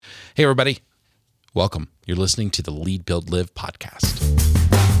Hey, everybody. Welcome. You're listening to the Lead, Build, Live podcast.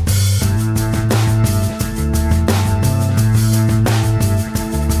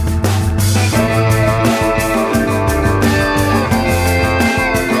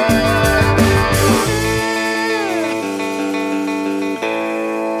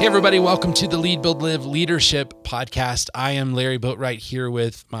 Hey, everybody. Welcome to the Lead, Build, Live Leadership podcast. I am Larry Boatwright here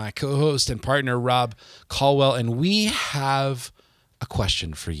with my co-host and partner, Rob Caldwell, and we have a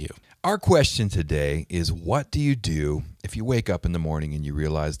question for you. Our question today is, what do you do if you wake up in the morning and you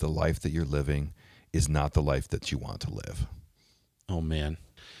realize the life that you're living is not the life that you want to live? Oh, man.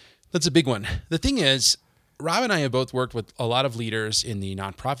 That's a big one. The thing is, Rob and I have both worked with a lot of leaders in the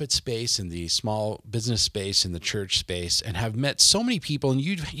nonprofit space, in the small business space, in the church space, and have met so many people, and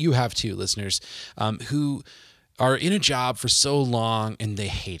you have too, listeners, who are in a job for so long and they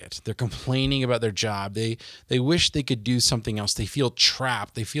hate it. They're complaining about their job. They wish they could do something else. They feel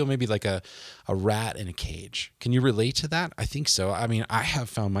trapped. They feel maybe like a rat in a cage. Can you relate to that? I think so. I mean, I have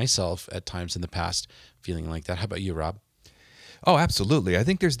found myself at times in the past feeling like that. How about you, Rob? Oh, absolutely. I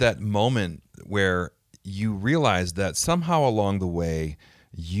think there's that moment where you realize that somehow along the way,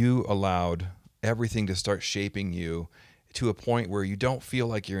 you allowed everything to start shaping you to a point where you don't feel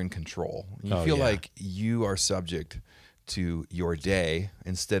like you're in control. You feel like you are subject to your day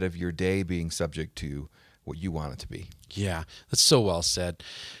instead of your day being subject to what you want it to be. Yeah, that's so well said.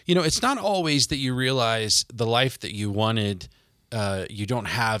 You know, it's not always that you realize the life that you wanted you don't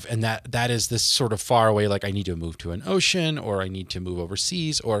have, and that is this sort of far away, like I need to move to an ocean, or I need to move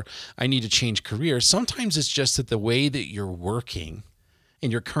overseas, or I need to change careers. Sometimes it's just that the way that you're working in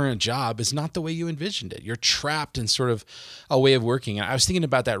your current job is not the way you envisioned it. You're trapped in sort of a way of working. And I was thinking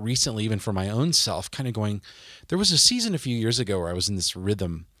about that recently, even for my own self, kind of going, there was a season a few years ago where I was in this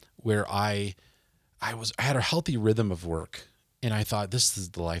rhythm where I had a healthy rhythm of work, and I thought, this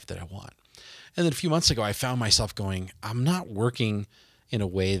is the life that I want. And then a few months ago, I found myself going, I'm not working in a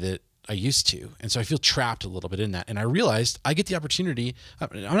way that I used to. And so I feel trapped a little bit in that. And I realized I get the opportunity.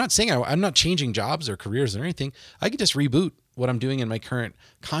 I'm not saying I'm not changing jobs or careers or anything. I could just reboot what I'm doing in my current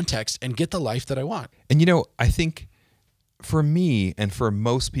context and get the life that I want. And you know, I think for me and for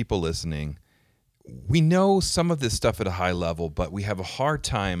most people listening, we know some of this stuff at a high level, but we have a hard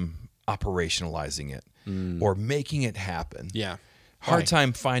time operationalizing it or making it happen. Yeah. Hard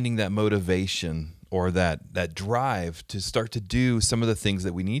time finding that motivation or that drive to start to do some of the things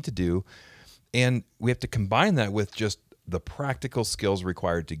that we need to do. And we have to combine that with just the practical skills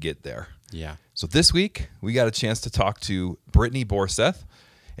required to get there. Yeah. So this week, we got a chance to talk to Brittany Borseth,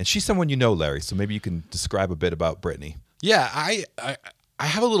 and she's someone you know, Larry, so maybe you can describe a bit about Brittany. Yeah, I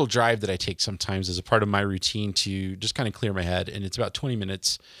have a little drive that I take sometimes as a part of my routine to just kind of clear my head, and it's about 20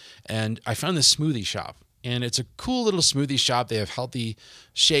 minutes, and I found this smoothie shop. And it's a cool little smoothie shop. They have healthy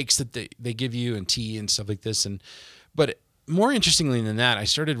shakes that they give you and tea and stuff like this. But more interestingly than that, I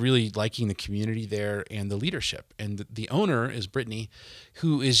started really liking the community there and the leadership. And the owner is Brittany,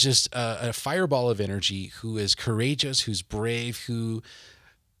 who is just a fireball of energy, who is courageous, who's brave, who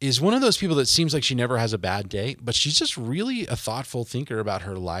is one of those people that seems like she never has a bad day, but she's just really a thoughtful thinker about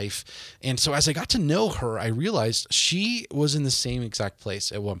her life. And so as I got to know her, I realized she was in the same exact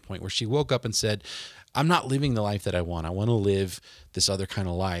place at one point where she woke up and said, I'm not living the life that I want. I want to live this other kind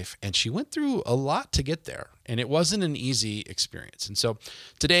of life. And she went through a lot to get there. And it wasn't an easy experience. And so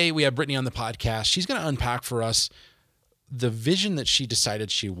today we have Brittany on the podcast. She's going to unpack for us the vision that she decided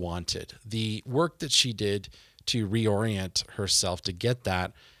she wanted, the work that she did to reorient herself to get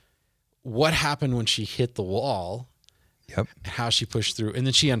that, what happened when she hit the wall, how she pushed through, and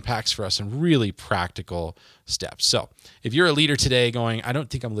then she unpacks for us some really practical steps. So if you're a leader today going, I don't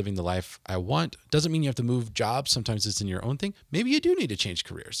think I'm living the life I want, doesn't mean you have to move jobs. Sometimes it's in your own thing. Maybe you do need to change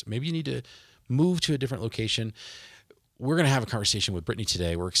careers. Maybe you need to move to a different location. We're going to have a conversation with Brittany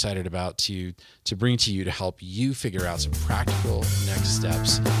today. We're excited about to bring to you to help you figure out some practical next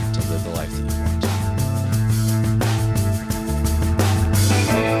steps to live the life that you want.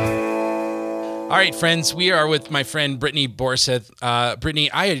 All right, friends, we are with my friend Brittany Borseth. Brittany,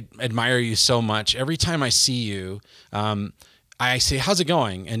 I admire you so much. Every time I see you, I say, how's it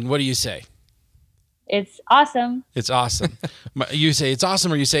going? And what do you say? It's awesome. It's awesome. You say it's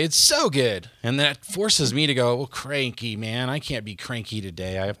awesome, or you say it's so good. And that forces me to go, well, cranky, man. I can't be cranky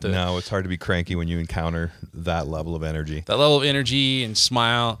today. I have to. No, it's hard to be cranky when you encounter that level of energy. That level of energy and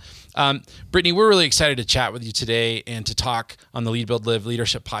smile. Brittany, we're really excited to chat with you today and to talk on the Lead, Build, Live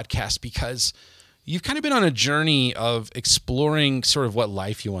Leadership podcast because you've kind of been on a journey of exploring sort of what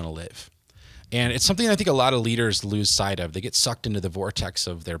life you want to live. And it's something I think a lot of leaders lose sight of. They get sucked into the vortex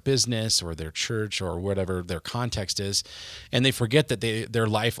of their business or their church or whatever their context is, and they forget that their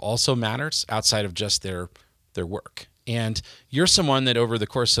life also matters outside of just their work. And you're someone that over the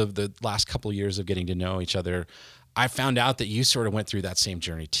course of the last couple of years of getting to know each other, I found out that you sort of went through that same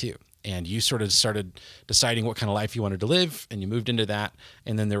journey too. And you sort of started deciding what kind of life you wanted to live, and you moved into that.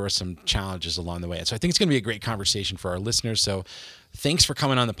 And then there were some challenges along the way. And so I think it's going to be a great conversation for our listeners. So thanks for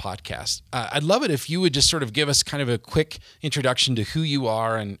coming on the podcast. I'd love it if you would just sort of give us kind of a quick introduction to who you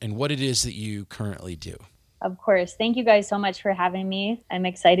are and what it is that you currently do. Of course. Thank you guys so much for having me. I'm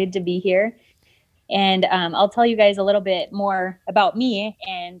excited to be here. And I'll tell you guys a little bit more about me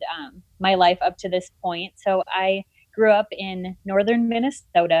and my life up to this point. So I grew up in northern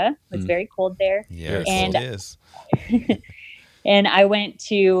Minnesota. It's very cold there. Yes, and, it is. And I went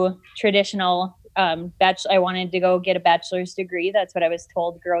to traditional I wanted to go get a bachelor's degree. That's what I was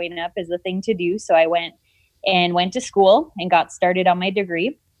told growing up is the thing to do. So I went to school and got started on my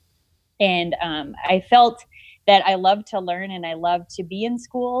degree. And I felt that I loved to learn and I loved to be in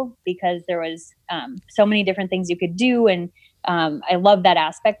school because there was so many different things you could do. And I love that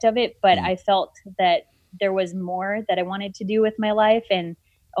aspect of it. But I felt that there was more that I wanted to do with my life and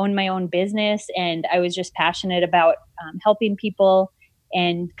own my own business. And I was just passionate about helping people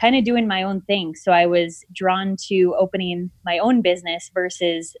and kind of doing my own thing. So I was drawn to opening my own business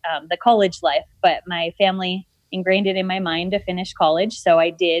versus the college life. But my family ingrained it in my mind to finish college. So I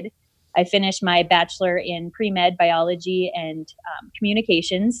did. I finished my bachelor in pre-med biology and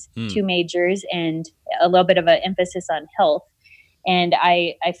communications, 2 majors, and a little bit of an emphasis on health. And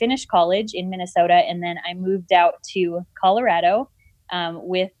I finished college in Minnesota, and then I moved out to Colorado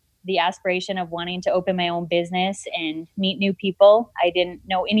with the aspiration of wanting to open my own business and meet new people. I didn't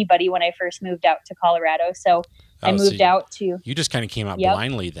know anybody when I first moved out to Colorado. So I moved out to... You just kind of came out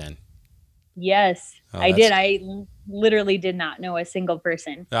blindly then. Yes, I did. I literally did not know a single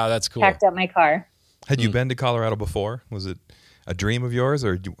person. Oh, that's cool. Packed up my car. Had you been to Colorado before? Was it a dream of yours,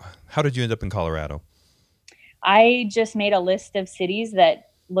 or how did you end up in Colorado? I just made a list of cities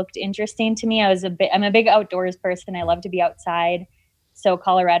that looked interesting to me. I'm a big outdoors person. I love to be outside. So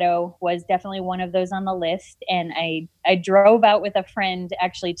Colorado was definitely one of those on the list. And I drove out with a friend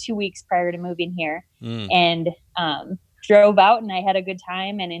actually 2 weeks prior to moving here and drove out, and I had a good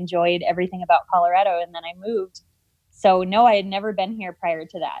time and enjoyed everything about Colorado. And then I moved. So no, I had never been here prior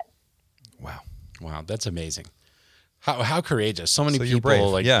to that. Wow. That's amazing. How courageous. So many So you're brave.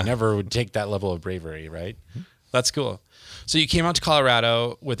 people never would take that level of bravery, right? That's cool. So you came out to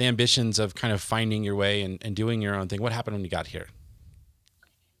Colorado with ambitions of kind of finding your way and doing your own thing. What happened when you got here?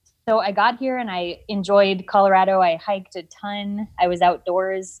 So I got here and I enjoyed Colorado. I hiked a ton. I was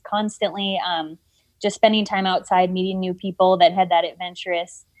outdoors constantly, just spending time outside, meeting new people that had that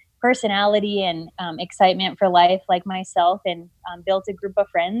adventurous personality and excitement for life like myself, and built a group of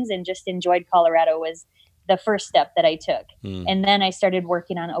friends and just enjoyed Colorado was the first step that I took. And then I started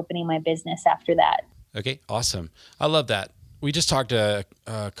working on opening my business after that. Okay, awesome. I love that. We just talked a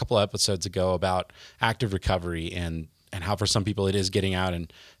couple of episodes ago about active recovery and how for some people it is getting out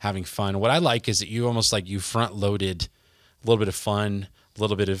and having fun. What I like is that you almost like you front loaded a little bit of fun, a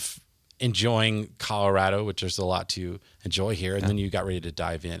little bit of enjoying Colorado, which there's a lot to enjoy here. And then you got ready to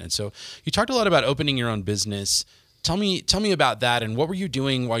dive in. And so you talked a lot about opening your own business. Tell me about that. And what were you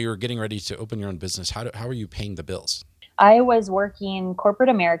doing while you were getting ready to open your own business? How were you paying the bills? I was working corporate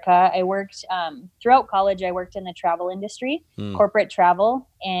America. I worked throughout college. I worked in the travel industry, corporate travel,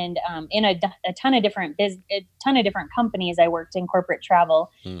 and in a ton of different companies. I worked in corporate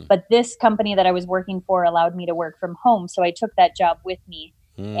travel, but this company that I was working for allowed me to work from home. So I took that job with me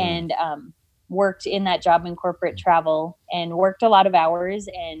and worked in that job in corporate travel and worked a lot of hours.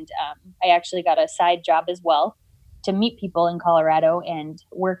 And I actually got a side job as well to meet people in Colorado and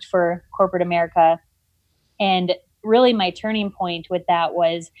worked for corporate America. And really my turning point with that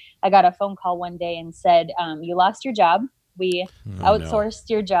was I got a phone call one day and said, you lost your job. We outsourced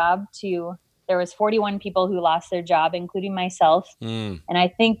your job to, there was 41 people who lost their job, including myself. And I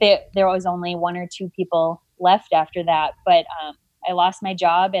think that there was only 1 or 2 people left after that. But I lost my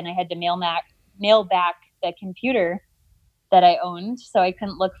job and I had to mail back the computer that I owned. So I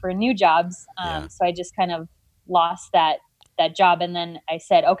couldn't look for new jobs. So I just kind of lost that job. And then I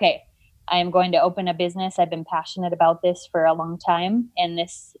said, okay, I am going to open a business. I've been passionate about this for a long time, and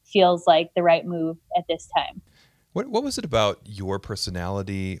this feels like the right move at this time. What was it about your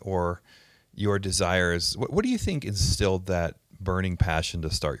personality or your desires? What do you think instilled that burning passion to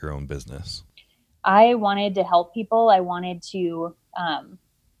start your own business? I wanted to help people. I wanted to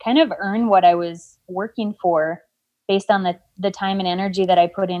kind of earn what I was working for based on the time and energy that I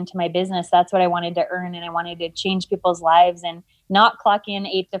put into my business, that's what I wanted to earn. And I wanted to change people's lives and not clock in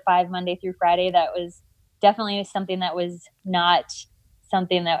 8 to 5 Monday through Friday. That was definitely something that was not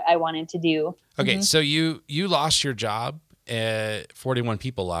something that I wanted to do. Okay. So you lost your job. 41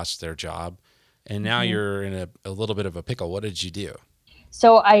 people lost their job, and now you're in a little bit of a pickle. What did you do?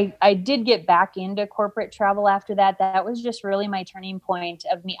 So I did get back into corporate travel after that. That was just really my turning point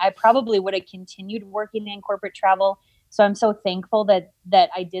of me. I probably would have continued working in corporate travel. So I'm so thankful that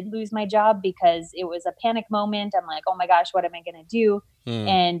I did lose my job, because it was a panic moment. I'm like, oh my gosh, what am I going to do?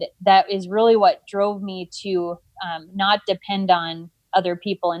 And that is really what drove me to not depend on other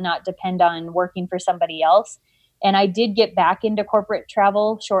people and not depend on working for somebody else. And I did get back into corporate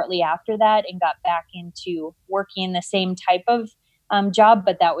travel shortly after that and got back into working the same type of job,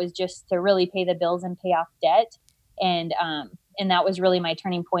 but that was just to really pay the bills and pay off debt. And that was really my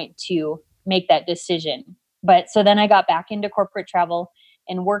turning point to make that decision. But so then I got back into corporate travel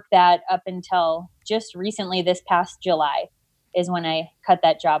and worked that up until just recently, this past July is when I cut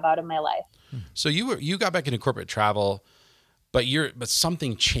that job out of my life. So you got back into corporate travel, but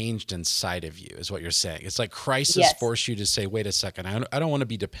something changed inside of you, is what you're saying. It's like crisis forced you to say, wait a second, I don't want to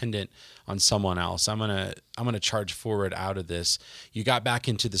be dependent on someone else. I'm gonna charge forward out of this. You got back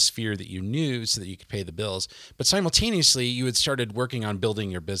into the sphere that you knew so that you could pay the bills, but simultaneously you had started working on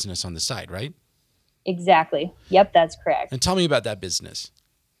building your business on the side, right? Exactly. Yep, that's correct. And tell me about that business.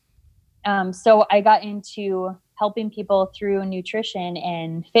 So I got into helping people through nutrition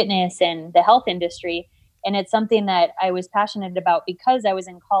and fitness and the health industry. And it's something that I was passionate about because I was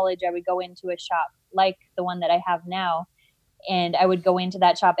in college. I would go into a shop like the one that I have now. And I would go into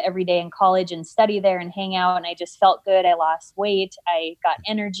that shop every day in college and study there and hang out. And I just felt good. I lost weight. I got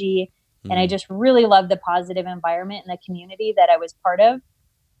energy. And I just really loved the positive environment and the community that I was part of.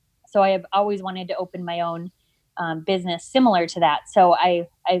 So I have always wanted to open my own business similar to that. So I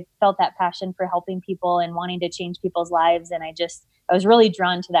felt that passion for helping people and wanting to change people's lives. And I was really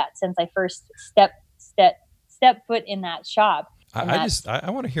drawn to that since I first step foot in that shop. I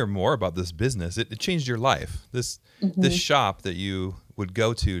want to hear more about this business. It changed your life. This shop that you would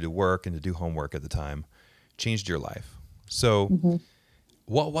go to work and to do homework at the time changed your life. So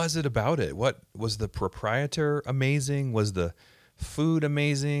what was it about it? What was the proprietor amazing? Was the food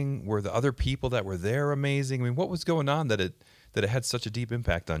amazing? Were the other people that were there amazing? I mean, what was going on that it had such a deep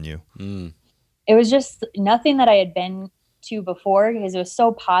impact on you? It was just nothing that I had been to before, because it was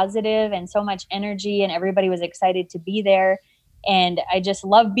so positive and so much energy and everybody was excited to be there. And I just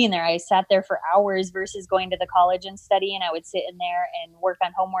loved being there. I sat there for hours versus going to the college and study, and I would sit in there and work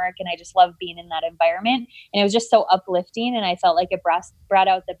on homework. And I just loved being in that environment. And it was just so uplifting. And I felt like it brought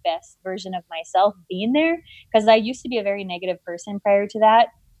out the best version of myself being there, because I used to be a very negative person prior to that.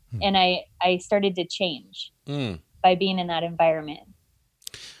 And I started to change by being in that environment.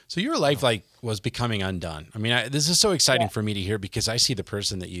 So your life was becoming undone. I mean, this is so exciting for me to hear, because I see the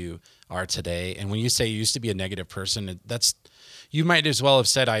person that you are today. And when you say you used to be a negative person, you might as well have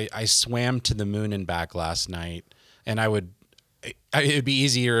said, I swam to the moon and back last night, and it'd be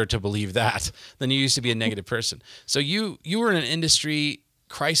easier to believe that than you used to be a negative person. So you were in an industry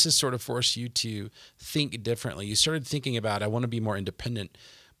crisis sort of forced you to think differently. You started thinking about, I want to be more independent.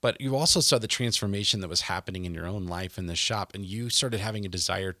 But you also saw the transformation that was happening in your own life in the shop, and you started having a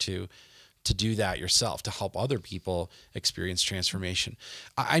desire to do that yourself, to help other people experience transformation.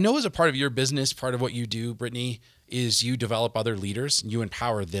 I know as a part of your business, part of what you do, Brittany, is you develop other leaders and you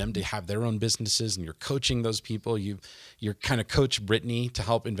empower them to have their own businesses, and you're coaching those people. You're kind of coach Brittany to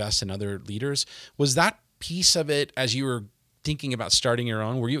help invest in other leaders. Was that piece of it, as you were thinking about starting your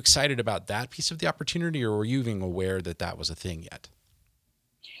own, were you excited about that piece of the opportunity, or were you even aware that that was a thing yet?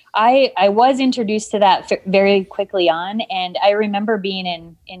 I was introduced to that very quickly on. And I remember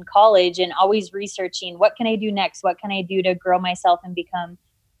being in college and always researching, what can I do next? What can I do to grow myself and become,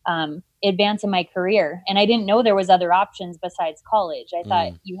 advance in my career? And I didn't know there was other options besides college. I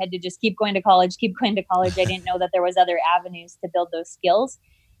thought you had to just keep going to college. I didn't know that there was other avenues to build those skills.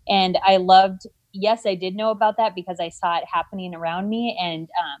 And I did know about that because I saw it happening around me. And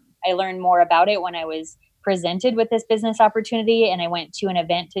I learned more about it when I was presented with this business opportunity, and I went to an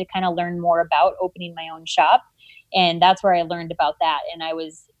event to kind of learn more about opening my own shop. And that's where I learned about that. And I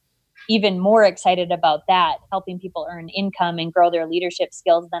was even more excited about that, helping people earn income and grow their leadership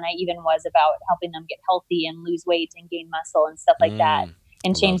skills, than I even was about helping them get healthy and lose weight and gain muscle and stuff like that,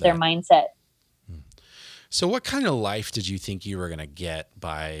 and change their mindset. So what kind of life did you think you were going to get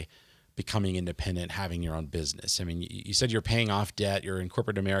by becoming independent, having your own business? I mean, you said you're paying off debt, you're in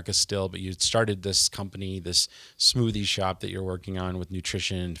corporate America still, but you started this company, this smoothie shop that you're working on with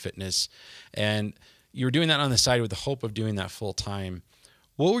nutrition and fitness. And you were doing that on the side with the hope of doing that full time.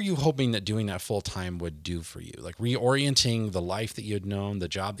 What were you hoping that doing that full time would do for you? Like reorienting the life that you had known, the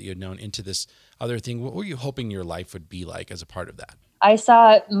job that you had known into this other thing. What were you hoping your life would be like as a part of that? I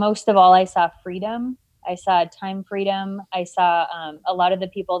saw, most of all, I saw freedom. I saw time freedom. I saw a lot of the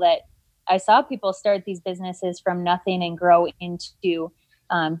people that I saw people start these businesses from nothing and grow into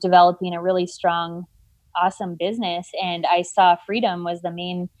developing a really strong, awesome business. And I saw freedom was the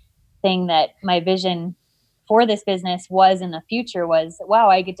main thing that my vision for this business was in the future was, wow,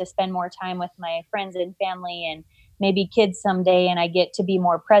 I get to spend more time with my friends and family and maybe kids someday, and I get to be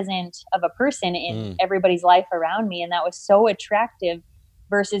more present of a person in everybody's life around me. And that was so attractive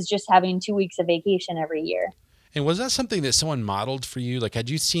versus just having 2 weeks of vacation every year. And was that something that someone modeled for you? Like, had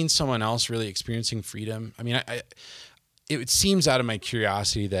you seen someone else really experiencing freedom? I mean, it seems out of my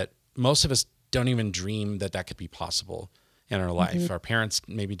curiosity that most of us don't even dream that that could be possible in our life. Our parents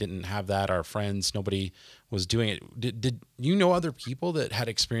maybe didn't have that. Our friends, nobody was doing it. Did you know other people that had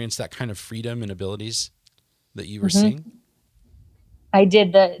experienced that kind of freedom and abilities that you were seeing? I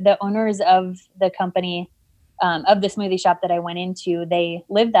did. The owners of the company, of the smoothie shop that I went into, they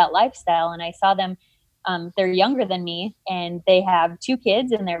lived that lifestyle, and I saw them. They're younger than me, and they have 2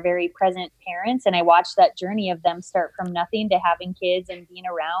 kids, and they're very present parents. And I watched that journey of them start from nothing to having kids and being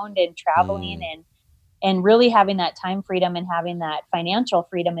around and traveling and really having that time freedom and having that financial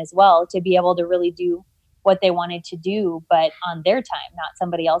freedom as well to be able to really do what they wanted to do, but on their time, not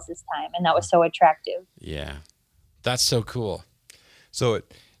somebody else's time. And that was so attractive. Yeah, that's so cool. So it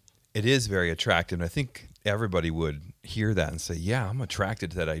is very attractive. And I think everybody would hear that and say, yeah, I'm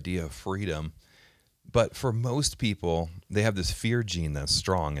attracted to that idea of freedom. But for most people, they have this fear gene that's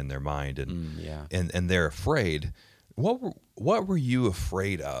strong in their mind, and they're afraid. What were you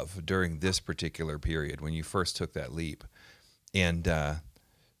afraid of during this particular period when you first took that leap? And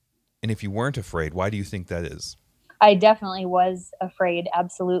if you weren't afraid, why do you think that is? I definitely was afraid.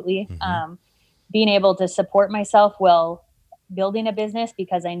 Absolutely. Being able to support myself while building a business,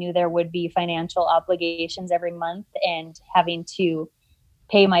 because I knew there would be financial obligations every month and having to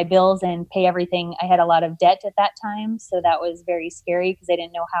pay my bills and pay everything. I had a lot of debt at that time. So that was very scary because I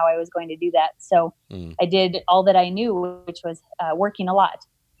didn't know how I was going to do that. So I did all that I knew, which was working a lot.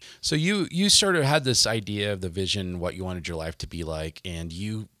 So you sort of had this idea of the vision, what you wanted your life to be like, and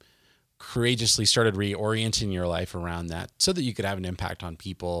you courageously started reorienting your life around that so that you could have an impact on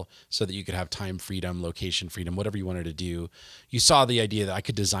people, so that you could have time freedom, location freedom, whatever you wanted to do. You saw the idea that I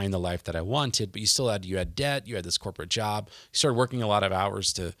could design the life that I wanted, but you had debt, you had this corporate job, you started working a lot of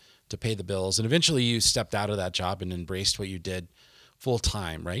hours to pay the bills, and eventually you stepped out of that job and embraced what you did full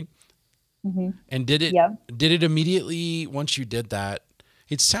time, right? And did it immediately, once you did that,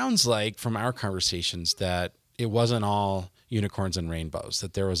 it sounds like from our conversations that it wasn't all unicorns and rainbows,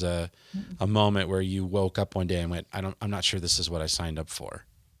 that there was a moment where you woke up one day and went, I'm not sure this is what I signed up for.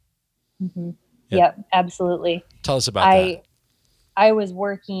 Yep, absolutely. Tell us about that. I was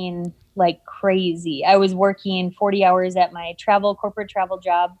working like crazy. I was working 40 hours at my corporate travel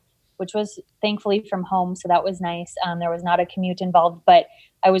job, which was thankfully from home. So that was nice. There was not a commute involved, but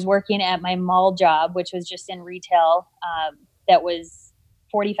I was working at my mall job, which was just in retail, that was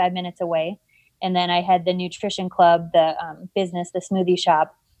 45 minutes away. And then I had the nutrition club, the business, the smoothie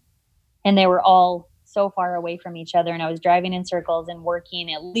shop, and they were all so far away from each other. And I was driving in circles and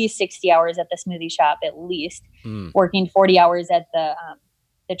working at least 60 hours at the smoothie shop, at least working 40 hours at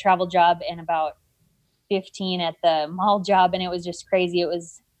the travel job and about 15 at the mall job. And it was just crazy. It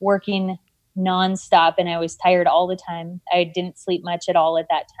was working nonstop, and I was tired all the time. I didn't sleep much at all at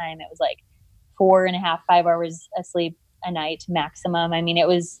that time. It was like 4.5, 5 hours of sleep a night maximum. I mean, it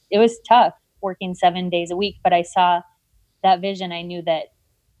was tough working 7 days a week, but I saw that vision. I knew that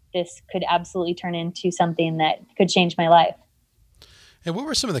this could absolutely turn into something that could change my life. And what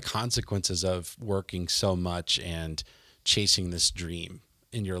were some of the consequences of working so much and chasing this dream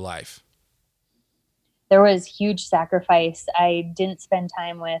in your life? There was huge sacrifice. I didn't spend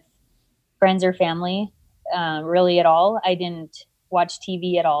time with friends or family really at all. I didn't watch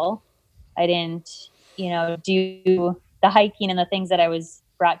TV at all. I didn't, do the hiking and the things that I was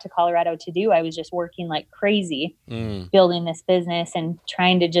brought to Colorado to do. I was just working like crazy, building this business and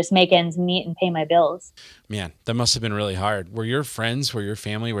trying to just make ends meet and pay my bills. Man, that must have been really hard. Were your friends, were your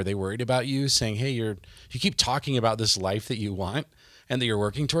family, were they worried about you, saying, hey, you keep talking about this life that you want and that you're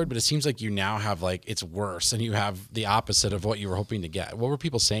working toward, but it seems like you now have it's worse and you have the opposite of what you were hoping to get. What were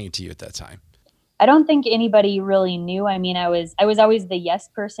people saying to you at that time? I don't think anybody really knew. I mean, I was always the yes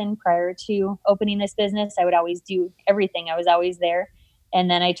person prior to opening this business. I would always do everything. I was always there. And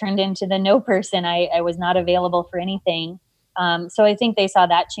then I turned into the no person. I was not available for anything. So I think they saw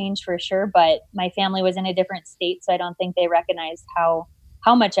that change for sure, but my family was in a different state. So I don't think they recognized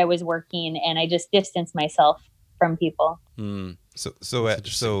how much I was working, and I just distanced myself from people.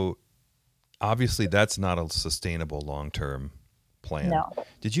 So obviously that's not a sustainable long-term plan. No.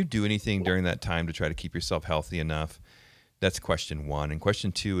 Did you do anything during that time to try to keep yourself healthy enough? That's question one. And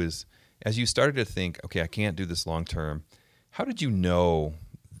question two is, as you started to think, okay, I can't do this long-term, how did you know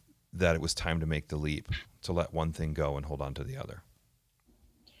that it was time to make the leap, to let one thing go and hold on to the other?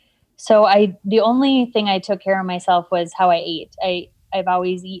 So the only thing I took care of myself was how I ate. I've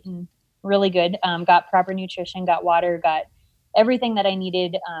always eaten really good, got proper nutrition, got water, got everything that I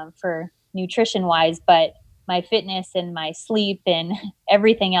needed for nutrition wise, but my fitness and my sleep and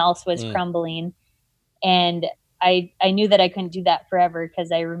everything else was crumbling. And I knew that I couldn't do that forever,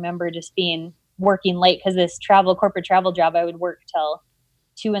 because I remember just working late, because this corporate travel job, I would work till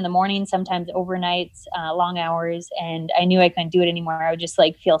 2 a.m, sometimes overnights, long hours. And I knew I couldn't do it anymore. I would just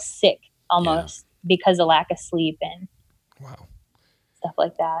feel sick almost because of lack of sleep and stuff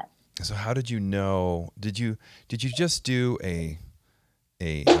like that. So how did you know, did you just do a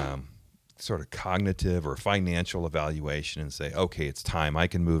sort of cognitive or financial evaluation and say, okay, it's time, I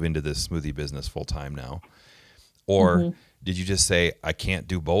can move into this smoothie business full time now? Or did you just say, I can't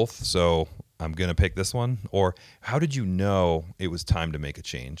do both, so I'm going to pick this one? Or how did you know it was time to make a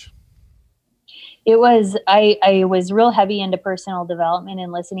change? It was, I was real heavy into personal development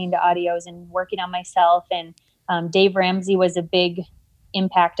and listening to audios and working on myself. And Dave Ramsey was a big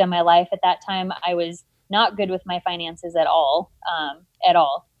impact on my life at that time. I was not good with my finances at all.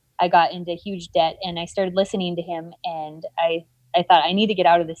 I got into huge debt, and I started listening to him, and I thought, I need to get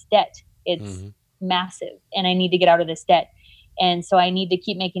out of this debt. It's massive, and I need to get out of this debt. And so I need to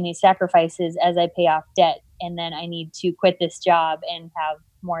keep making these sacrifices as I pay off debt. And then I need to quit this job and have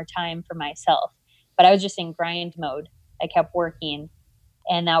more time for myself. But I was just in grind mode. I kept working.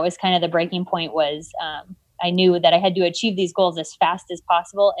 And that was kind of the breaking point. Was I knew that I had to achieve these goals as fast as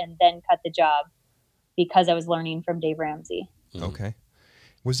possible and then cut the job, because I was learning from Dave Ramsey. Okay.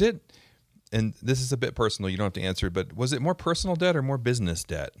 Was it, and this is a bit personal, you don't have to answer it, but was it more personal debt or more business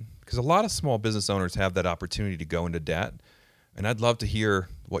debt? Because a lot of small business owners have that opportunity to go into debt. And I'd love to hear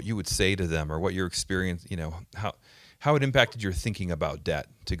what you would say to them, or what your experience, how it impacted your thinking about debt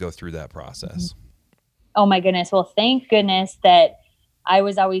to go through that process. Oh my goodness. Well, thank goodness that I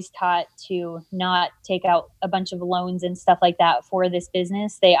was always taught to not take out a bunch of loans and stuff like that for this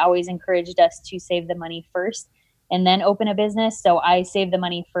business. They always encouraged us to save the money first and then open a business. So I saved the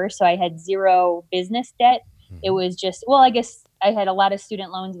money first. So I had zero business debt. It was just, I guess I had a lot of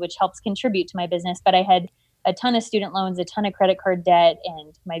student loans, which helps contribute to my business, but I had a ton of student loans, a ton of credit card debt,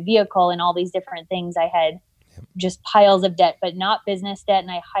 and my vehicle and all these different things. I had just piles of debt, but not business debt.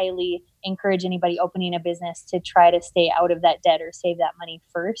 And I highly encourage anybody opening a business to try to stay out of that debt or save that money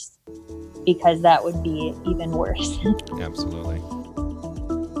first, because that would be even worse. Absolutely.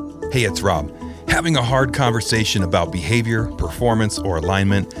 Hey, it's Rob. Having a hard conversation about behavior, performance, or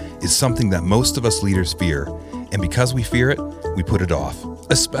alignment is something that most of us leaders fear. And because we fear it, we put it off,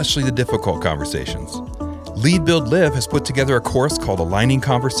 especially the difficult conversations. Lead, Build, Live has put together a course called Aligning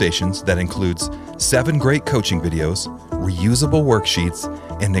Conversations that includes 7 great coaching videos, reusable worksheets,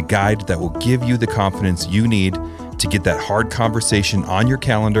 and a guide that will give you the confidence you need to get that hard conversation on your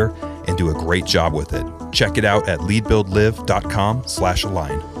calendar and do a great job with it. Check it out at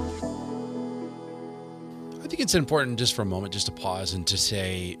leadbuildlive.com/align. I think it's important just for a moment, just to pause and to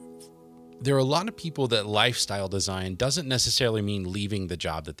say, there are a lot of people that lifestyle design doesn't necessarily mean leaving the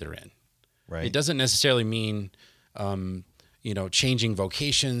job that they're in. Right. It doesn't necessarily mean, changing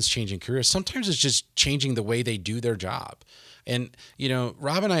vocations, changing careers. Sometimes it's just changing the way they do their job. And,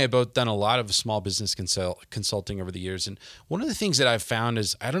 Rob and I have both done a lot of small business consulting over the years. And one of the things that I've found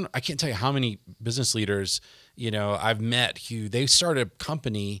is, I can't tell you how many business leaders, I've met who they started a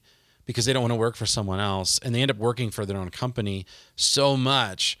company because they don't want to work for someone else. And they end up working for their own company so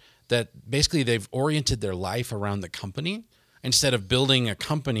much that basically they've oriented their life around the company instead of building a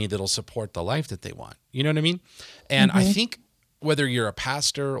company that'll support the life that they want. You know what I mean? And I think whether you're a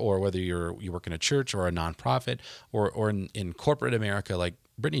pastor or whether you work in a church or a nonprofit or in corporate America like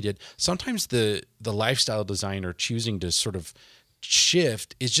Brittany did, sometimes the lifestyle designer choosing to sort of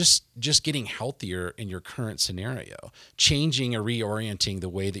shift is just getting healthier in your current scenario, changing or reorienting the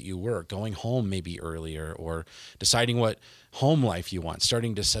way that you work, going home maybe earlier, or deciding what home life you want,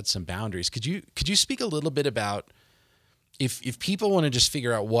 starting to set some boundaries. Could you speak a little bit about if people want to just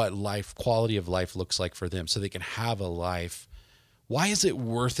figure out what quality of life looks like for them so they can have a life, why is it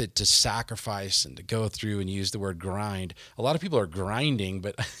worth it to sacrifice and to go through and use the word grind? A lot of people are grinding,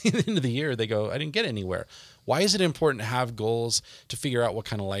 but at the end of the year, they go, I didn't get anywhere. Why is it important to have goals, to figure out what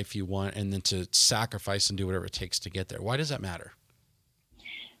kind of life you want, and then to sacrifice and do whatever it takes to get there? Why does that matter?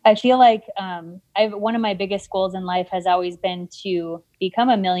 I feel like one of my biggest goals in life has always been to become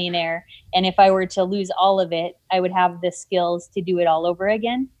a millionaire. And if I were to lose all of it, I would have the skills to do it all over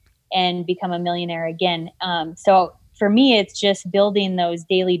again and become a millionaire again. So for me, it's just building those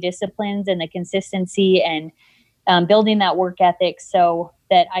daily disciplines and the consistency and building that work ethic so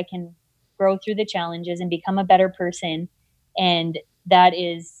that I can grow through the challenges and become a better person. And that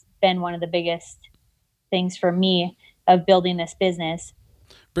has been one of the biggest things for me of building this business.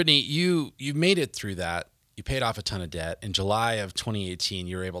 Brittany, you made it through that. You paid off a ton of debt. In July of 2018,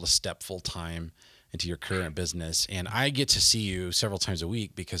 you were able to step full time into your current business. And I get to see you several times a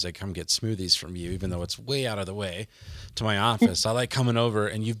week because I come get smoothies from you, even though it's way out of the way to my office. I like coming over,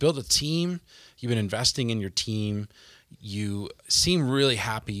 and you've built a team. You've been investing in your team. You seem really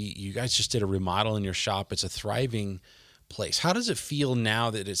happy. You guys just did a remodel in your shop. It's a thriving place. How does it feel now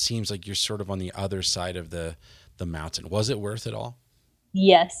that it seems like you're sort of on the other side of the mountain? Was it worth it all?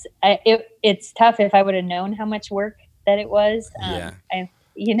 Yes, it's tough. If I would have known how much work that it was,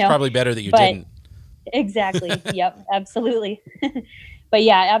 It's probably better that you didn't. Exactly. Yep, absolutely. But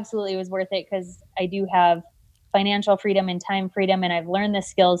yeah, absolutely, it was worth it because I do have financial freedom and time freedom, and I've learned the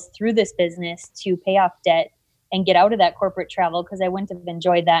skills through this business to pay off debt and get out of that corporate travel, because I wouldn't have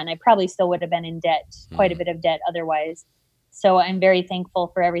enjoyed that, and I probably still would have been in debt, quite a bit of debt otherwise. So I'm very thankful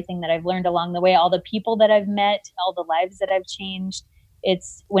for everything that I've learned along the way, all the people that I've met, all the lives that I've changed.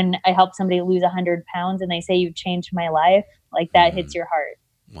 It's when I help somebody lose 100 pounds and they say, "You've changed my life," like that hits your heart.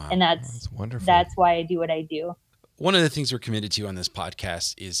 Wow. And that's wonderful. That's why I do what I do. One of the things we're committed to on this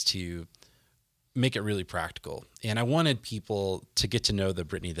podcast is to make it really practical. And I wanted people to get to know the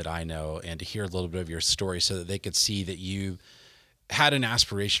Brittany that I know and to hear a little bit of your story so that they could see that you had an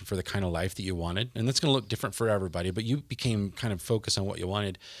aspiration for the kind of life that you wanted. And that's going to look different for everybody, but you became kind of focused on what you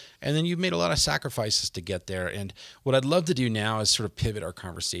wanted. And then you made a lot of sacrifices to get there. And what I'd love to do now is sort of pivot our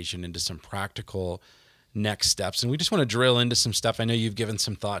conversation into some practical next steps. And we just want to drill into some stuff. I know you've given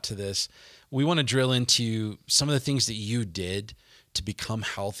some thought to this. We want to drill into some of the things that you did to become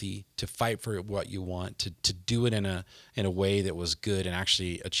healthy, to fight for what you want, to do it in a way that was good and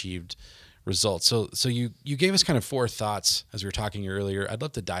actually achieved results. So you gave us kind of 4 thoughts as we were talking earlier. I'd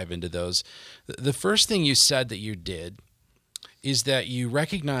love to dive into those. The first thing you said that you did is that you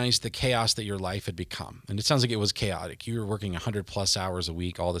recognized the chaos that your life had become. And it sounds like it was chaotic. You were working 100 plus hours a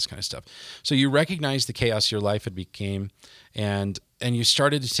week, all this kind of stuff. So you recognized the chaos your life had became, and you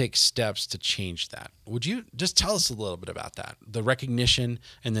started to take steps to change that. Would you just tell us a little bit about that? The recognition,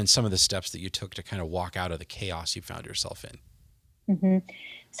 and then some of the steps that you took to kind of walk out of the chaos you found yourself in. Mm-hmm.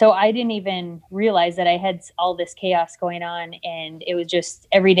 So I didn't even realize that I had all this chaos going on, and it was just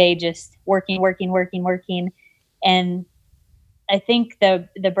every day, just working. And I think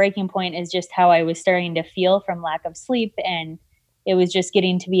the breaking point is just how I was starting to feel from lack of sleep, and it was just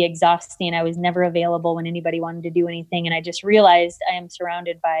getting to be exhausting. I was never available when anybody wanted to do anything. And I just realized I am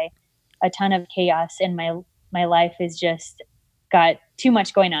surrounded by a ton of chaos, and my life is just got too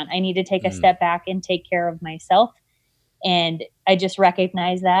much going on. I need to take a step back and take care of myself. And I just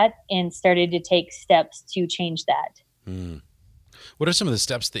recognized that and started to take steps to change that. What are some of the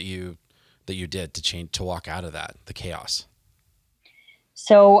steps that you did to walk out of that, the chaos?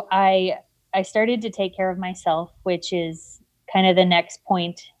 So I started to take care of myself, which is kind of the next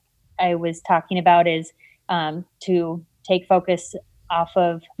point I was talking about, is to take focus off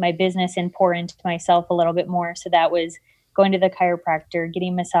of my business and pour into myself a little bit more. So that was going to the chiropractor,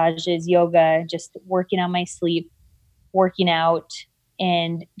 getting massages, yoga, just working on my sleep, working out,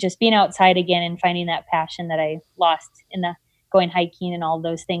 and just being outside again and finding that passion that I lost in the going hiking and all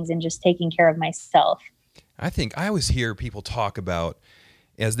those things, and just taking care of myself. I think I always hear people talk about,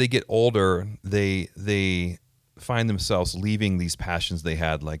 as they get older, they find themselves leaving these passions they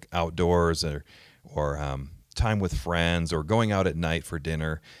had, like outdoors or time with friends or going out at night for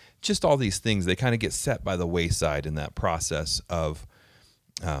dinner. Just all these things, they kind of get set by the wayside in that process of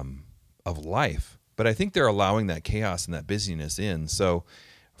life. But I think they're allowing that chaos and that busyness in. So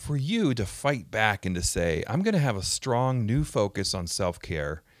for you to fight back and to say, I'm going to have a strong new focus on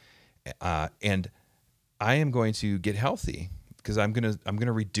self-care, and I am going to get healthy because I'm going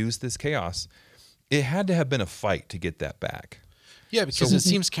to reduce this chaos. It had to have been a fight to get that back. Yeah, because it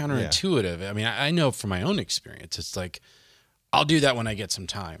seems counterintuitive. Yeah. I mean, I know from my own experience, it's like, I'll do that when I get some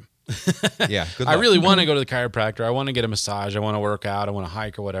time. Yeah, good luck. I really want to go to the chiropractor. I want to get a massage. I want to work out. I want to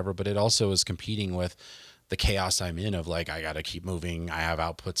hike or whatever. But it also is competing with the chaos I'm in of, like, I got to keep moving. I have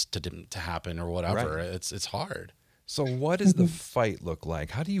outputs to happen or whatever. Right. It's hard. So what does the fight look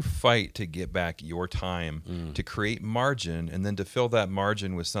like? How do you fight to get back your time, to create margin, and then to fill that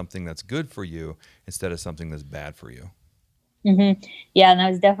margin with something that's good for you instead of something that's bad for you? Yeah, and that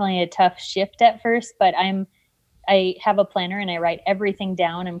was definitely a tough shift at first, but I have a planner and I write everything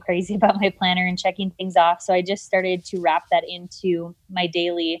down. I'm crazy about my planner and checking things off. So I just started to wrap that into my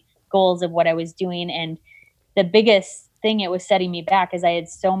daily goals of what I was doing. And the biggest thing it was setting me back is I had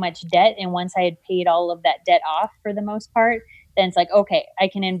so much debt. And once I had paid all of that debt off for the most part, then it's like, okay, I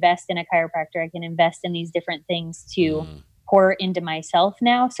can invest in a chiropractor. I can invest in these different things to pour into myself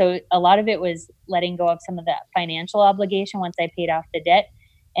now. So a lot of it was letting go of some of that financial obligation once I paid off the debt,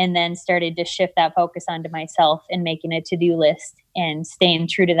 and then started to shift that focus onto myself and making a to-do list and staying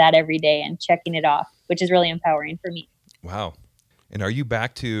true to that every day and checking it off, which is really empowering for me. Wow. And are you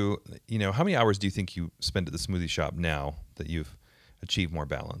back to, how many hours do you think you spend at the smoothie shop now that you've achieved more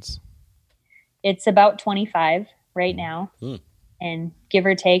balance? It's about 25 right now, and give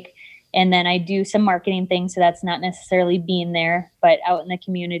or take. And then I do some marketing things. So that's not necessarily being there, but out in the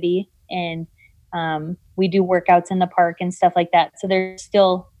community. And we do workouts in the park and stuff like that. So there's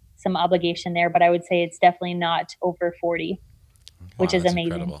still some obligation there, but I would say it's definitely not over 40, which is amazing.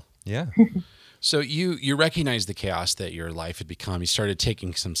 Incredible. Yeah. So you recognized the chaos that your life had become. You started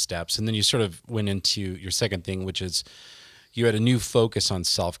taking some steps, and then you sort of went into your second thing, which is you had a new focus on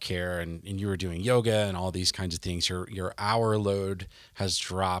self-care, and you were doing yoga and all these kinds of things. Your hour load has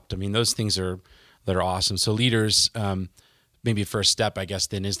dropped. I mean, those things that are awesome. So leaders, maybe first step, I guess,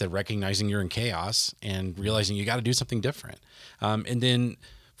 then is that recognizing you're in chaos and realizing you got to do something different. And then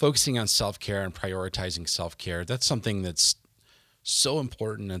focusing on self-care and prioritizing self-care. That's something that's so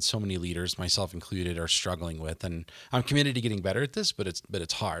important, and so many leaders, myself included, are struggling with. And I'm committed to getting better at this, but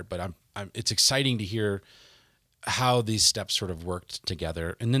it's hard. But it's exciting to hear how these steps sort of worked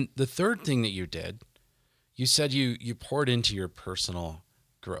together. And then the third thing that you did, you said you poured into your personal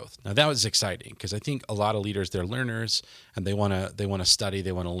growth. Now that was exciting, because I think a lot of leaders, they're learners and they want to study,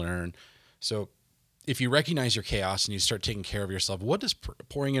 they want to learn. So if you recognize your chaos and you start taking care of yourself, what does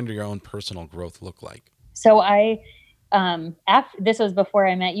pouring into your own personal growth look like? So this was before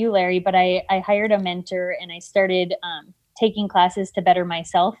I met you, Larry, but I hired a mentor and I started taking classes to better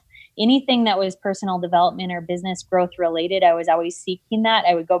myself. Anything that was personal development or business growth related, I was always seeking that.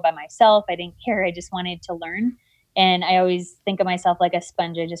 I would go by myself. I didn't care. I just wanted to learn. And I always think of myself like a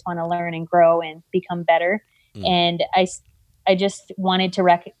sponge. I just want to learn and grow and become better. And I just wanted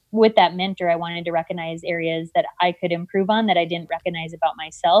to with that mentor, I wanted to recognize areas that I could improve on that I didn't recognize about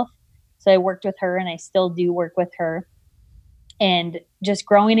myself. So I worked with her, and I still do work with her, and just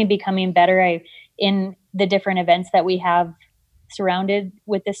growing and becoming better. In the different events that we have surrounded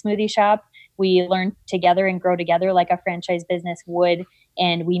with the smoothie shop, we learn together and grow together like a franchise business would,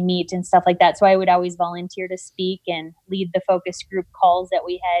 and we meet and stuff like that. So I would always volunteer to speak and lead the focus group calls that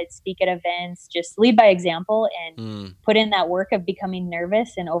we had, speak at events, just lead by example, and put in that work of becoming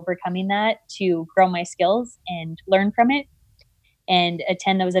nervous and overcoming that to grow my skills and learn from it, and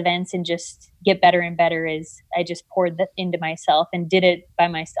attend those events and just get better and better. As I just poured that into myself and did it by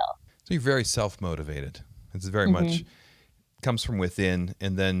myself. So you're very self-motivated. It's very much comes from within,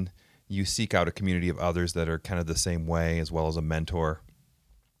 and then you seek out a community of others that are kind of the same way, as well as a mentor.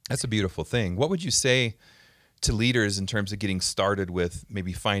 That's a beautiful thing. What would you say to leaders in terms of getting started with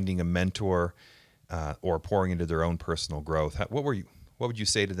maybe finding a mentor or pouring into their own personal growth? What would you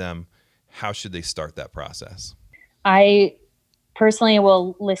say to them? How should they start that process? I personally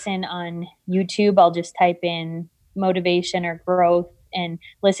will listen on YouTube. I'll just type in motivation or growth and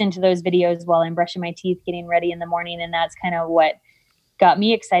listen to those videos while I'm brushing my teeth, getting ready in the morning. And that's kind of what got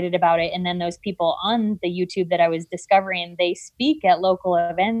me excited about it. And then those people on the YouTube that I was discovering, they speak at local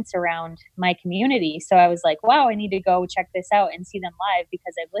events around my community. So I was like, wow, I need to go check this out and see them live,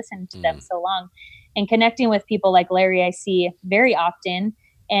 because I've listened to them so long. And connecting with people like Larry, I see very often,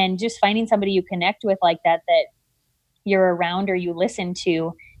 and just finding somebody you connect with like that you're around or you listen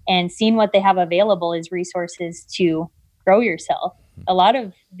to, and seeing what they have available as resources to grow yourself. A lot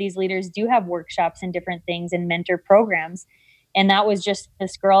of these leaders do have workshops and different things and mentor programs. And that was just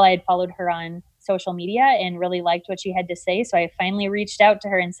this girl. I had followed her on social media and really liked what she had to say. So I finally reached out to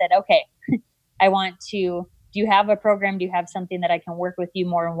her and said, okay, do you have a program? Do you have something that I can work with you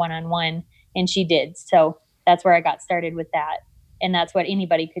more one-on-one? And she did. So that's where I got started with that. And that's what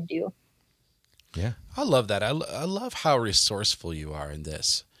anybody could do. Yeah. I love that. I love how resourceful you are in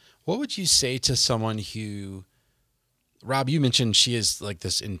this. What would you say to someone who, Rob, you mentioned she is like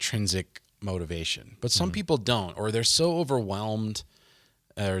this intrinsic motivation, but some people don't, or they're so overwhelmed,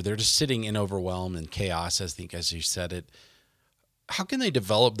 or they're just sitting in overwhelm and chaos, as you said it. how can they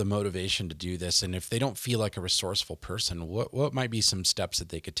develop the motivation to do this? And if they don't feel like a resourceful person, what might be some steps that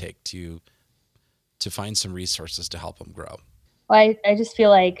they could take to find some resources to help them grow? Well, I just feel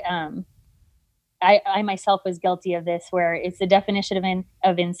like I myself was guilty of this, where it's the definition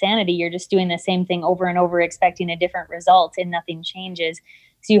of insanity. You're just doing the same thing over and over, expecting a different result, and nothing changes.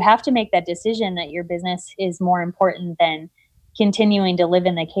 So you have to make that decision that your business is more important than continuing to live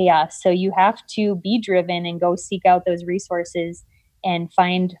in the chaos. So you have to be driven and go seek out those resources and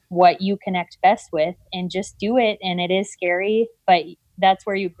find what you connect best with, and just do it. And it is scary, but that's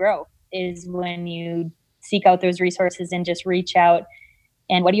where you grow, is when you seek out those resources and just reach out.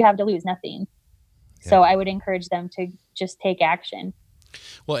 And what do you have to lose? Nothing. So I would encourage them to just take action.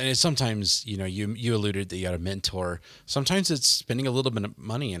 Well, and it's sometimes, you alluded that you had a mentor. Sometimes it's spending a little bit of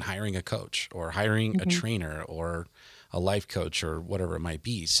money and hiring a coach, or hiring a trainer, or a life coach, or whatever it might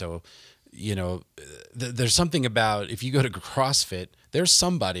be. So, there's something about, if you go to CrossFit, there's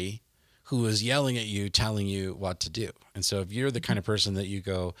somebody who is yelling at you, telling you what to do. And so if you're the kind of person that you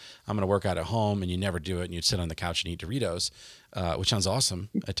go, I'm going to work out at home, and you never do it, and you sit on the couch and eat Doritos, which sounds awesome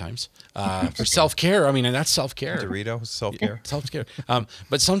at times, for self-care. I mean, and that's self-care. Doritos, self-care. Self-care.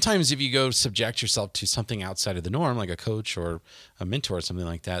 But sometimes if you go subject yourself to something outside of the norm, like a coach or a mentor or something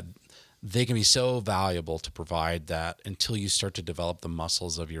like that, they can be so valuable to provide that, until you start to develop the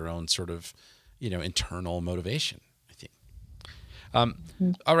muscles of your own sort of, internal motivation.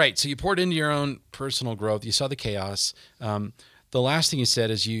 All right. So you poured into your own personal growth. You saw the chaos. The last thing you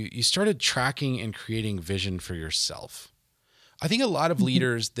said is you started tracking and creating vision for yourself. I think a lot of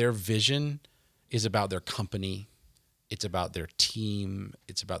leaders, their vision is about their company. It's about their team.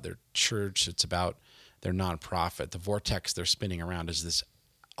 It's about their church. It's about their nonprofit. The vortex they're spinning around is this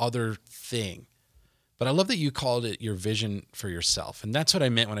other thing. But I love that you called it your vision for yourself. And that's what I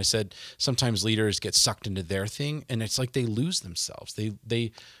meant when I said sometimes leaders get sucked into their thing, and it's like they lose themselves. They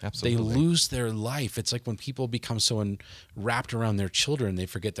lose their life. It's like when people become so wrapped around their children, they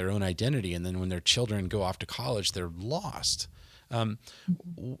forget their own identity. And then when their children go off to college, they're lost.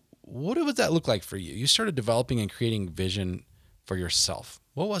 What would that look like for you? You started developing and creating vision for yourself.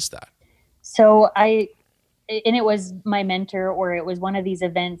 What was that? So it was my mentor, or it was one of these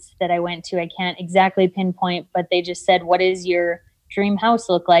events that I went to. I can't exactly pinpoint, but they just said, what does your dream house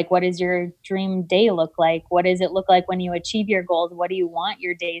look like? What does your dream day look like? What does it look like when you achieve your goals? What do you want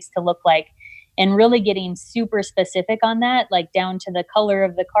your days to look like? And really getting super specific on that, like down to the color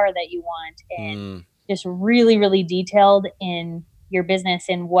of the car that you want, and just really, really detailed in your business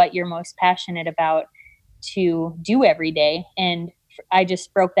and what you're most passionate about to do every day. And I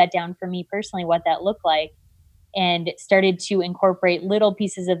just broke that down for me personally, what that looked like, and started to incorporate little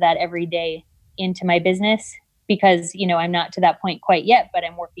pieces of that every day into my business, because, I'm not to that point quite yet, but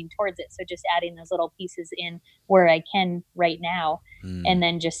I'm working towards it. So just adding those little pieces in where I can right now, and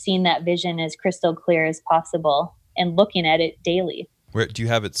then just seeing that vision as crystal clear as possible and looking at it daily. Where do you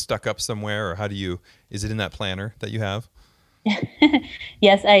have it stuck up somewhere, or is it in that planner that you have?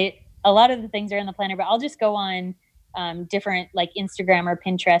 Yes, a lot of the things are in the planner, but I'll just go on different, like Instagram or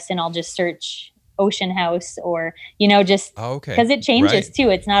Pinterest, and I'll just search Ocean House, or just because it changes too.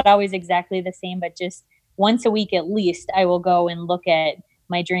 It's not always exactly the same, but just once a week at least, I will go and look at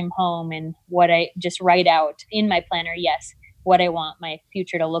my dream home, and what I just write out in my planner, what I want my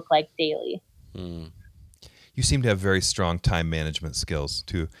future to look like daily. You seem to have very strong time management skills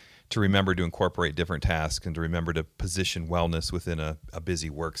to remember to incorporate different tasks, and to remember to position wellness within a busy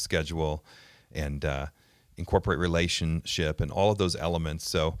work schedule, and incorporate relationship and all of those elements.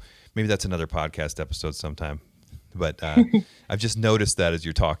 So maybe that's another podcast episode sometime. But I've just noticed that as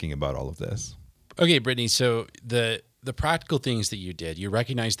you're talking about all of this. Okay, Brittany. So the practical things that you did, you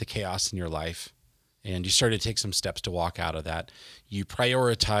recognized the chaos in your life, and you started to take some steps to walk out of that. You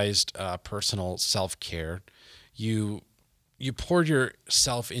prioritized personal self-care. You poured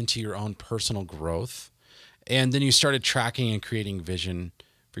yourself into your own personal growth, and then you started tracking and creating vision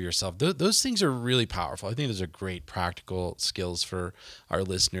for yourself. Those things are really powerful. I think those are great practical skills for our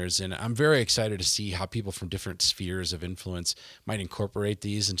listeners. And I'm very excited to see how people from different spheres of influence might incorporate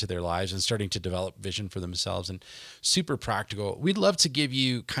these into their lives and starting to develop vision for themselves. And super practical. We'd love to give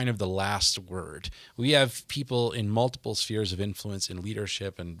you kind of the last word. We have people in multiple spheres of influence in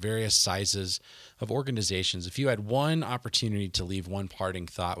leadership and various sizes of organizations. If you had one opportunity to leave one parting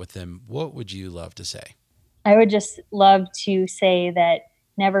thought with them, what would you love to say? I would just love to say that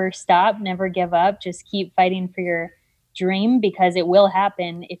never stop, never give up. Just keep fighting for your dream, because it will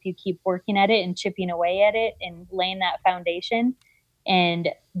happen if you keep working at it and chipping away at it and laying that foundation. And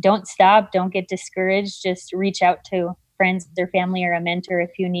don't stop. Don't get discouraged. Just reach out to friends, their family, or a mentor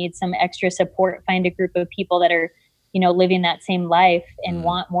if you need some extra support. Find a group of people that are living that same life and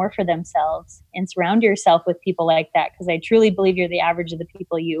want more for themselves, and surround yourself with people like that. Cause I truly believe you're the average of the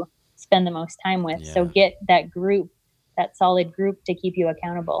people you spend the most time with. Yeah. So get that group, that solid group to keep you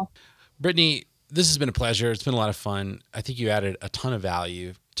accountable. Brittany, this has been a pleasure. It's been a lot of fun. I think you added a ton of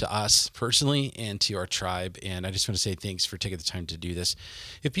value to us personally and to our tribe. And I just want to say thanks for taking the time to do this.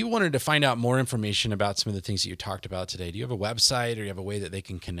 If people wanted to find out more information about some of the things that you talked about today, do you have a website or do you have a way that they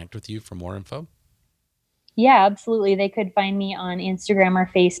can connect with you for more info? Yeah, absolutely. They could find me on Instagram or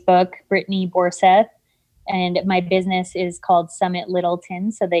Facebook, Brittany Borseth. And my business is called Summit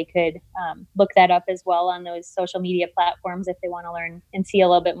Littleton. So they could look that up as well on those social media platforms if they want to learn and see a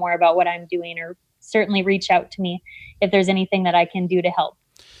little bit more about what I'm doing, or certainly reach out to me if there's anything that I can do to help.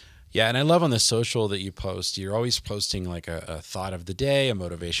 Yeah, and I love on the social that you post, you're always posting like a thought of the day, a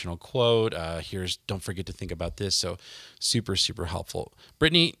motivational quote. Don't forget to think about this. So super, super helpful.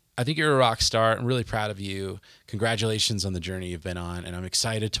 Brittany, I think you're a rock star. I'm really proud of you. Congratulations on the journey you've been on, and I'm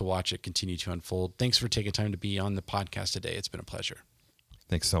excited to watch it continue to unfold. Thanks for taking time to be on the podcast today. It's been a pleasure.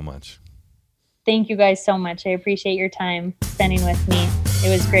 Thanks so much. Thank you guys so much. I appreciate your time spending with me. It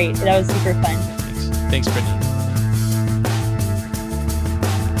was great. That was super fun. Thanks, Brittany.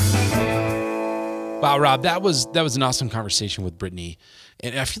 Wow, Rob, that was an awesome conversation with Brittany.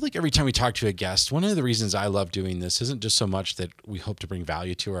 And I feel like every time we talk to a guest, one of the reasons I love doing this isn't just so much that we hope to bring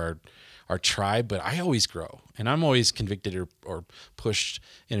value to our tribe, but I always grow and I'm always convicted or pushed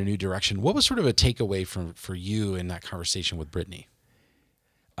in a new direction. What was sort of a takeaway for you in that conversation with Brittany?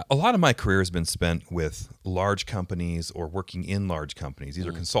 A lot of my career has been spent with large companies or working in large companies,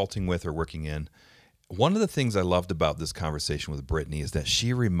 either consulting with or working in. One of the things I loved about this conversation with Brittany is that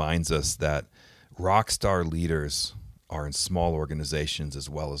she reminds us that rock star leaders are in small organizations as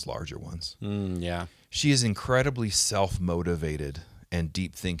well as larger ones. Yeah. She is incredibly self-motivated and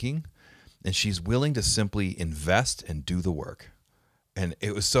deep thinking, and she's willing to simply invest and do the work. And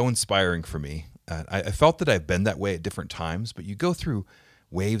it was so inspiring for me. I felt that I've been that way at different times, but you go through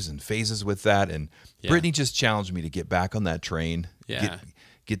waves and phases with that. And Brittany just challenged me to get back on that train,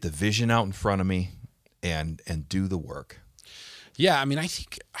 get the vision out in front of me, and do the work. Yeah, I mean, I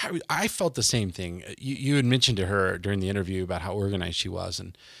think I felt the same thing. You had mentioned to her during the interview about how organized she was.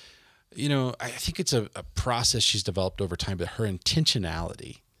 And, I think it's a process she's developed over time, but her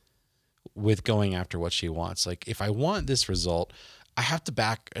intentionality with going after what she wants. Like, if I want this result, I have to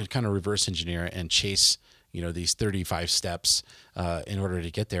back and kind of reverse engineer and chase, these 35 steps in order to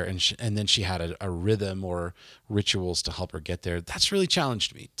get there. And then she had a rhythm or rituals to help her get there. That's really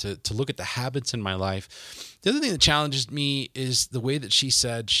challenged me to look at the habits in my life. The other thing that challenges me is the way that she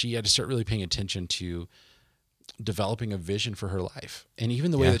said she had to start really paying attention to developing a vision for her life. And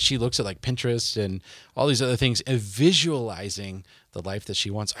even the way that she looks at like Pinterest and all these other things and visualizing the life that she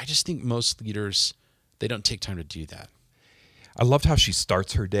wants. I just think most leaders, they don't take time to do that. I loved how she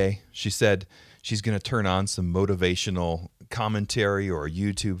starts her day. She said she's going to turn on some motivational commentary or a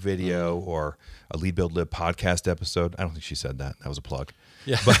YouTube video or a Lead, Build, Live podcast episode. I don't think she said that. That was a plug.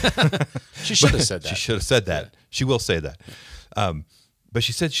 Yeah. But she should have said that. She should have said that. Yeah. She will say that. But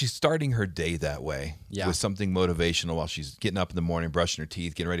she said she's starting her day that way with something motivational while she's getting up in the morning, brushing her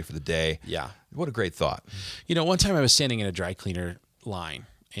teeth, getting ready for the day. Yeah. What a great thought. One time I was standing in a dry cleaner line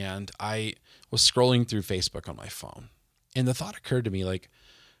and I was scrolling through Facebook on my phone. And the thought occurred to me, like,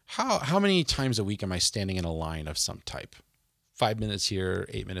 how many times a week am I standing in a line of some type? 5 minutes here,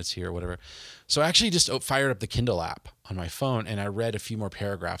 8 minutes here, whatever. So I actually just fired up the Kindle app on my phone and I read a few more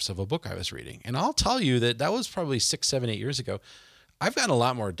paragraphs of a book I was reading. And I'll tell you that was probably 6, 7, 8 years ago. I've gotten a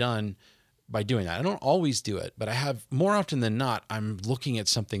lot more done by doing that. I don't always do it, but I have more often than not. I'm looking at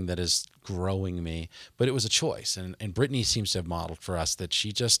something that is growing me, but it was a choice. And Brittany seems to have modeled for us that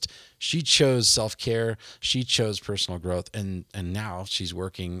she chose self-care. She chose personal growth. And now she's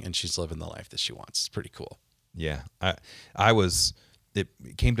working and she's living the life that she wants. It's pretty cool. Yeah. It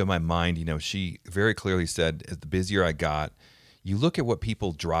came to my mind, she very clearly said, as the busier I got, you look at what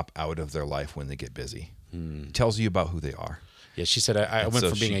people drop out of their life when they get busy. It tells you about who they are. Yeah, she said, I went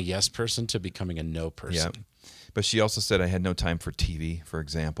from being a yes person to becoming a no person. Yeah. But she also said I had no time for TV, for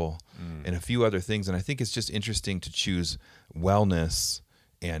example, and a few other things. And I think it's just interesting to choose wellness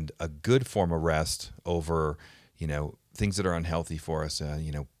and a good form of rest over, things that are unhealthy for us,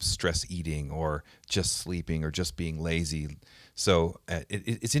 stress eating or just sleeping or just being lazy. So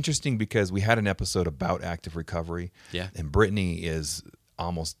it's interesting because we had an episode about active recovery. Yeah. And Brittany is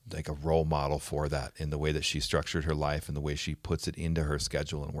almost like a role model for that in the way that she structured her life and the way she puts it into her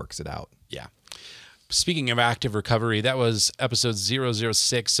schedule and works it out. Yeah. Speaking of active recovery, that was episode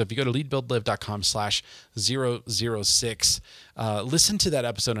 006. So if you go to leadbuildlive.com/006, listen to that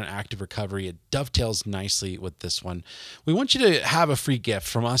episode on active recovery. It dovetails nicely with this one. We want you to have a free gift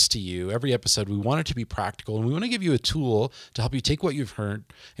from us to you. Every episode, we want it to be practical, and we want to give you a tool to help you take what you've heard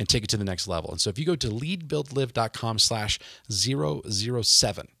and take it to the next level. And so if you go to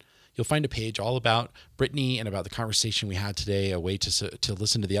leadbuildlive.com/007, you'll find a page all about Brittany and about the conversation we had today, a way to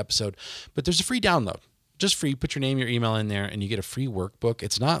listen to the episode. But there's a free download, just free. Put your name, your email in there, and you get a free workbook.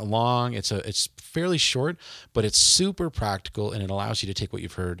 It's not long. It's fairly short, but it's super practical, and it allows you to take what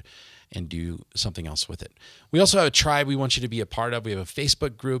you've heard and do something else with it. We also have a tribe we want you to be a part of. We have a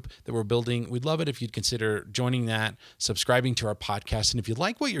Facebook group that we're building. We'd love it if you'd consider joining that, subscribing to our podcast. And if you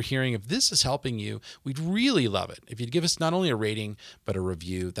like what you're hearing, if this is helping you, we'd really love it if you'd give us not only a rating, but a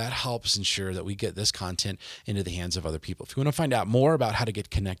review. That helps ensure that we get this content into the hands of other people. If you want to find out more about how to get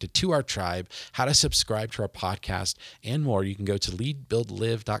connected to our tribe, how to subscribe to our podcast, and more, you can go to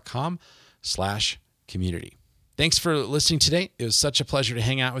leadbuildlive.com/community. Thanks for listening today. It was such a pleasure to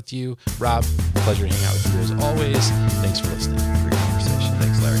hang out with you. Rob, pleasure to hang out with you as always. Thanks for listening. Great conversation.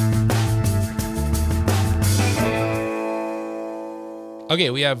 Thanks, Larry. Okay,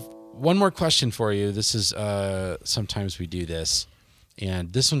 we have one more question for you. This is, sometimes we do this,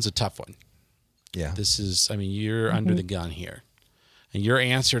 and this one's a tough one. Yeah. This is, you're under the gun here. And your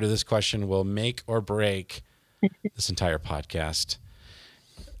answer to this question will make or break this entire podcast.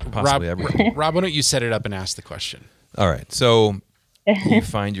 Possibly everything. Rob, why don't you set it up and ask the question? All right. So you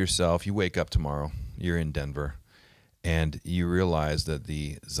find yourself, you wake up tomorrow, you're in Denver, and you realize that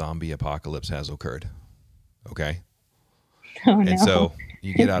the zombie apocalypse has occurred. Okay? Oh, no. And so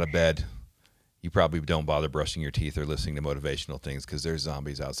you get out of bed. You probably don't bother brushing your teeth or listening to motivational things because there's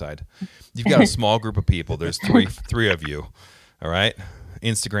zombies outside. You've got a small group of people. There's three of you. All right?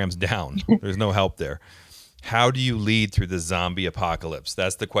 Instagram's down. There's no help there. How do you lead through the zombie apocalypse?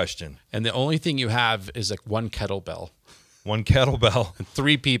 That's the question. And the only thing you have is like one kettlebell. One kettlebell.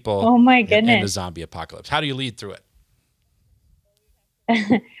 3 people. Oh my in goodness. the zombie apocalypse. How do you lead through it?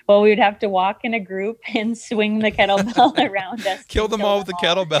 Well, we would have to walk in a group and swing the kettlebell around us. Kill them all with the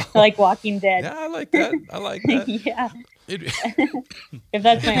kettlebell. Like Walking Dead. Yeah, I like that. Yeah. It'd If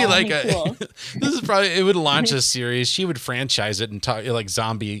that's my be only like tool. this is probably, it would launch a series. She would franchise it and talk like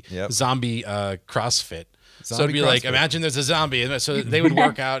zombie CrossFit. So it'd be like, CrossFit. imagine there's a zombie. And so they would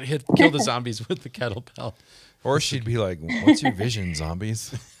work out, kill the zombies with the kettlebell. Or she'd be like, what's your vision,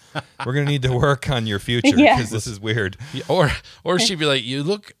 zombies? We're going to need to work on your future Yeah. because this is weird. Or she'd be like, you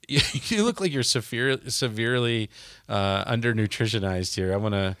look like you're severely under nutritionized here.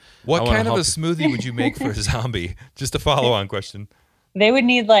 What kind of a smoothie would you make for a zombie? Just a follow-on question. They would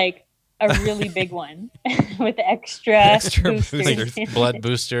need like a really big one with extra boosters. boosters. blood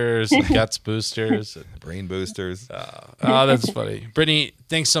boosters, guts boosters, Brain boosters. oh, that's funny. Brittany,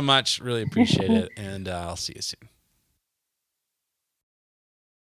 thanks so much. Really appreciate it. And I'll see you soon.